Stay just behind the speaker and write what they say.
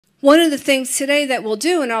one of the things today that we'll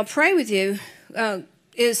do, and I'll pray with you,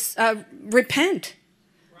 is repent.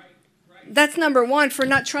 That's number one, for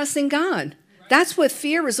not trusting God. That's what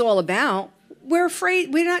fear is all about. We're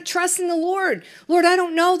afraid. We're not trusting the Lord. Lord, I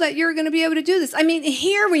don't know that you're going to be able to do this. I mean,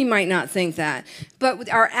 here we might not think that, but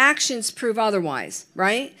our actions prove otherwise,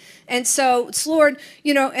 right? And so it's, Lord,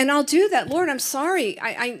 you know, and I'll do that. Lord, I'm sorry.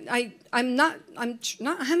 I'm not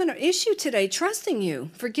having an issue today trusting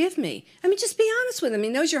you. Forgive me. I mean, just be honest with him. He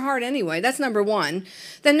knows your heart anyway. That's number one.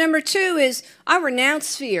 Then number two is I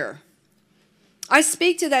renounce fear. I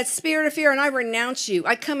speak to that spirit of fear and I renounce you.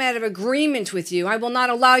 I come out of agreement with you. I will not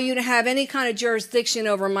allow you to have any kind of jurisdiction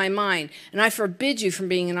over my mind. And I forbid you from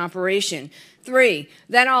being in operation. 3,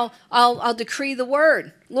 then I'll decree the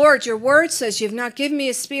word. Lord, your word says you've not given me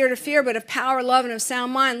a spirit of fear, but of power, love, and of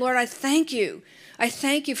sound mind. Lord, I thank you. I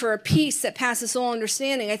thank you for a peace that passes all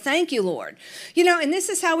understanding. I thank you, Lord. You know, and this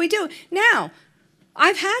is how we do it. Now,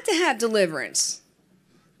 I've had to have deliverance.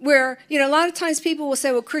 Where, you know, a lot of times people will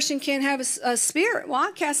say, well, Christian can't have a spirit. Well,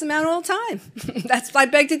 I cast them out all the time. I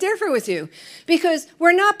beg to differ with you. Because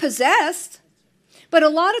we're not possessed. But a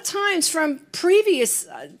lot of times from previous,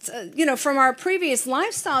 from our previous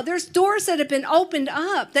lifestyle, there's doors that have been opened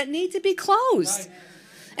up that need to be closed. Right.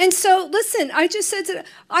 And so, listen, I said,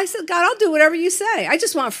 God, I'll do whatever you say. I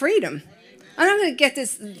just want freedom. I'm not going to get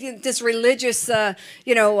this religious,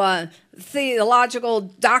 theological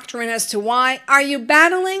doctrine as to why. Are you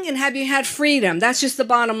battling and have you had freedom? That's just the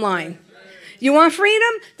bottom line. You want freedom?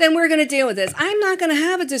 Then we're going to deal with this. I'm not going to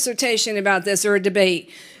have a dissertation about this or a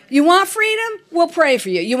debate. You want freedom? We'll pray for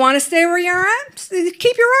you. You want to stay where you're at?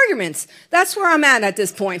 Keep your arguments. That's where I'm at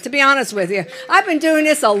this point, to be honest with you. I've been doing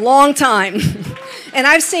this a long time, and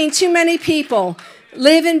I've seen too many people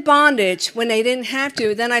live in bondage when they didn't have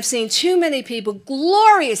to. Then I've seen too many people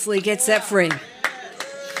gloriously get set free.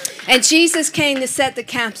 And Jesus came to set the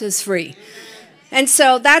captives free. And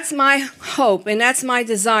so that's my hope and that's my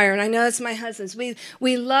desire. And I know that's my husband's.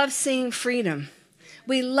 We love seeing freedom.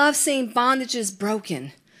 We love seeing bondages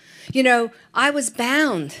broken. You know, I was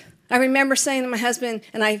bound. I remember saying to my husband,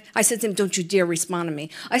 and I said to him, don't you dare respond to me.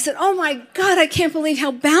 I said, oh my God, I can't believe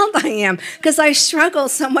how bound I am because I struggle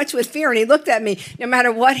so much with fear. And he looked at me. No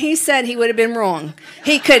matter what he said, he would have been wrong.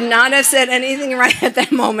 He could not have said anything right at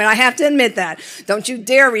that moment. I have to admit that. Don't you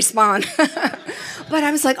dare respond. But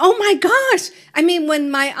I was like, oh my gosh. I mean, when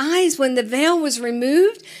the veil was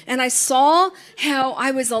removed and I saw how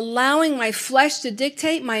I was allowing my flesh to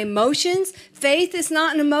dictate my emotions, faith is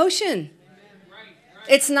not an emotion.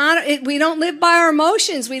 It's not. We don't live by our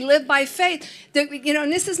emotions. We live by faith.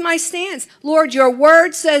 And this is my stance. Lord, your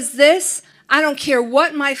word says this. I don't care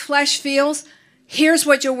what my flesh feels. Here's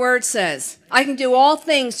what your word says. I can do all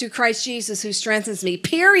things through Christ Jesus who strengthens me.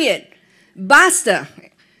 Period. Basta.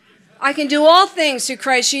 I can do all things through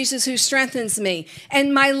Christ Jesus who strengthens me.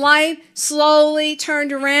 And my life slowly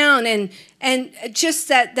turned around and just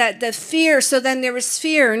the fear. So then there was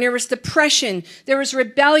fear and there was depression. There was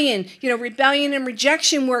rebellion. Rebellion and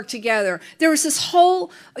rejection work together. There was this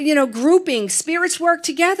whole, grouping. Spirits work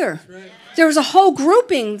together. Right. There was a whole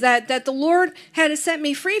grouping that the Lord had to set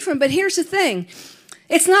me free from. But here's the thing.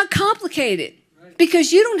 It's not complicated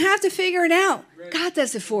because you don't have to figure it out. God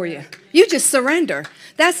does it for you. You just surrender.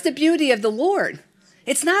 That's the beauty of the Lord.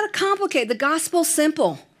 It's not complicated. The gospel's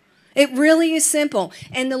simple. It really is simple.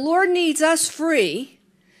 And the Lord needs us free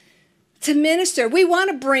to minister. We want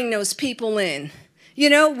to bring those people in.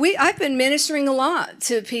 I've been ministering a lot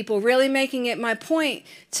to people, really making it my point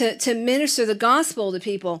to minister the gospel to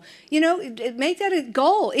people. Make that a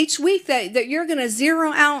goal each week that you're going to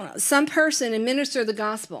zero out some person and minister the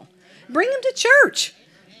gospel. Bring them to church.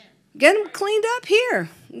 Get them cleaned up here.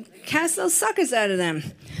 Cast those suckers out of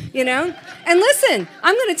them, And listen,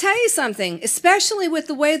 I'm going to tell you something, especially with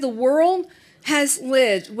the way the world has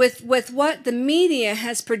lived, with what the media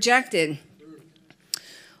has projected.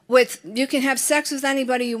 You can have sex with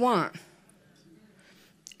anybody you want.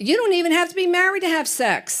 You don't even have to be married to have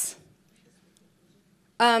sex.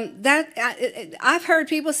 I've heard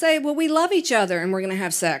people say, well, we love each other and we're going to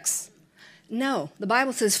have sex. No, the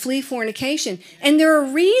Bible says flee fornication, and there are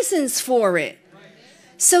reasons for it.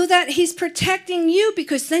 So that he's protecting you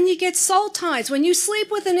because then you get soul ties. When you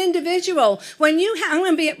sleep with an individual, I'm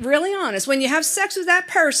going to be really honest, when you have sex with that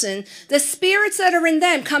person, the spirits that are in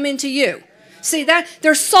them come into you. See that?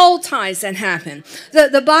 There's soul ties that happen.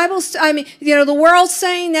 The Bible's, the world's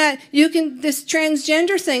saying that this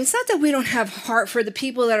transgender thing, it's not that we don't have heart for the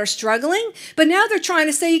people that are struggling, but now they're trying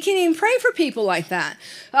to say you can't even pray for people like that.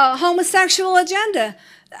 Homosexual agenda.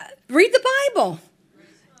 Read the Bible.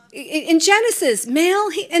 In Genesis, male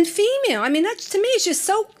and female. I mean, that to me is just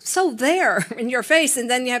so there in your face. And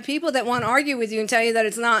then you have people that want to argue with you and tell you that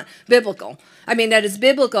it's not biblical. I mean, that it's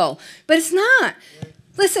biblical, but it's not.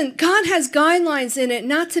 Listen, God has guidelines in it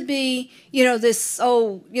not to be, this,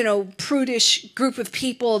 prudish group of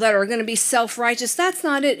people that are going to be self-righteous. That's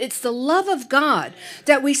not it. It's the love of God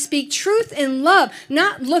that we speak truth in love,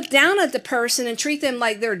 not look down at the person and treat them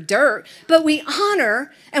like they're dirt, but we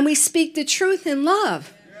honor and we speak the truth in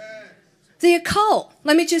love. The occult.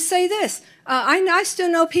 Let me just say this. I still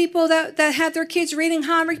know people that have their kids reading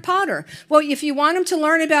Harry Potter. Well, if you want them to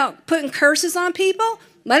learn about putting curses on people,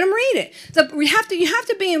 let them read it. You have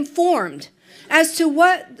to be informed as to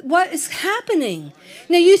what is happening.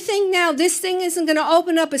 Now, you think now this thing isn't going to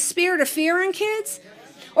open up a spirit of fear in kids?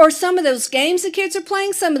 Or some of those games the kids are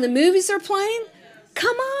playing, some of the movies they're playing?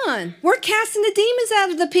 Come on. We're casting the demons out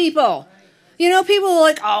of the people. People are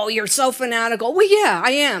like, oh, you're so fanatical. Well, yeah,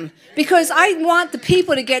 I am. Because I want the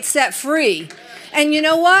people to get set free. And you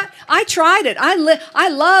know what? I tried it. I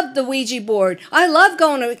love the Ouija board. I love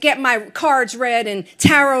going to get my cards read and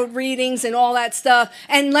tarot readings and all that stuff.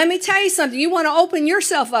 And let me tell you something. You want to open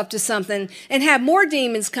yourself up to something and have more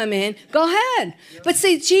demons come in, go ahead. But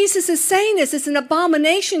see, Jesus is saying this. It's an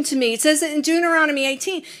abomination to me. It says it in Deuteronomy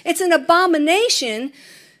 18. It's an abomination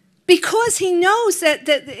because he knows that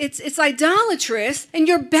it's idolatrous and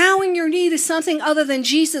you're bowing your knee to something other than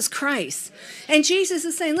Jesus Christ. And Jesus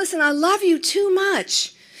is saying, listen, I love you too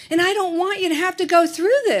much. And I don't want you to have to go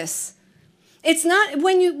through this. It's not,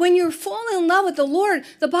 when you're falling in love with the Lord,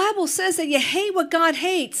 the Bible says that you hate what God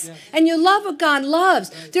hates and you love what God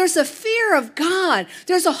loves. There's a fear of God.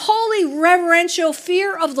 There's a holy reverential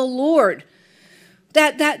fear of the Lord.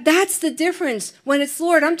 That's the difference when it's,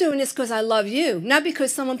 Lord, I'm doing this because I love you, not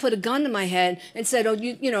because someone put a gun to my head and said, oh,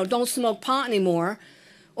 don't smoke pot anymore,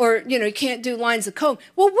 or, you can't do lines of coke.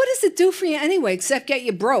 Well, what does it do for you anyway except get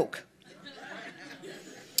you broke?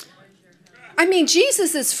 I mean,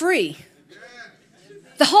 Jesus is free.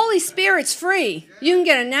 The Holy Spirit's free. You can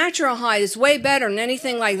get a natural high. It's way better than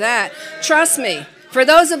anything like that. Trust me. For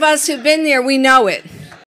those of us who've been there, we know it.